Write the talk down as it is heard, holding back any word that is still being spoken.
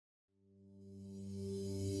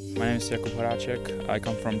My name is Jakub Horacek. I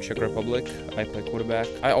come from Czech Republic. I play quarterback.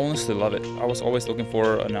 I honestly love it. I was always looking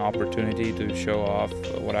for an opportunity to show off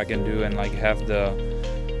what I can do and like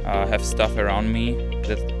have stuff around me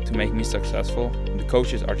to make me successful. The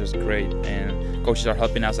coaches are just great, and coaches are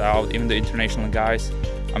helping us out. Even the international guys.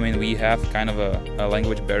 I mean, we have kind of a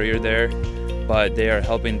language barrier there, but they are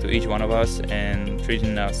helping to each one of us and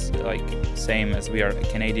treating us like same as we are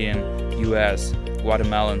Canadian, US,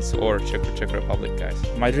 Guatemalans, or Czech Republic guys.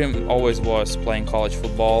 My dream always was playing college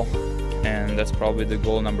football, and that's probably the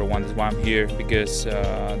goal number one. That's why I'm here, because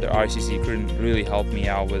the RICC couldn't really help me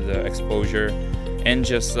out with the exposure and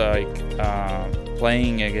just like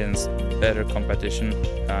playing against better competition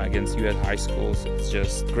against US high schools. It's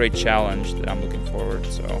just a great challenge that I'm looking forward.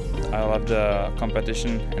 So I love the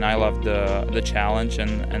competition, and I love the challenge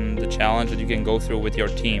and the challenge that you can go through with your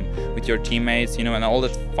team, with your teammates, you know, and all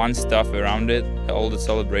that fun stuff around it, all the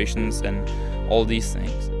celebrations and all these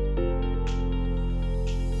things.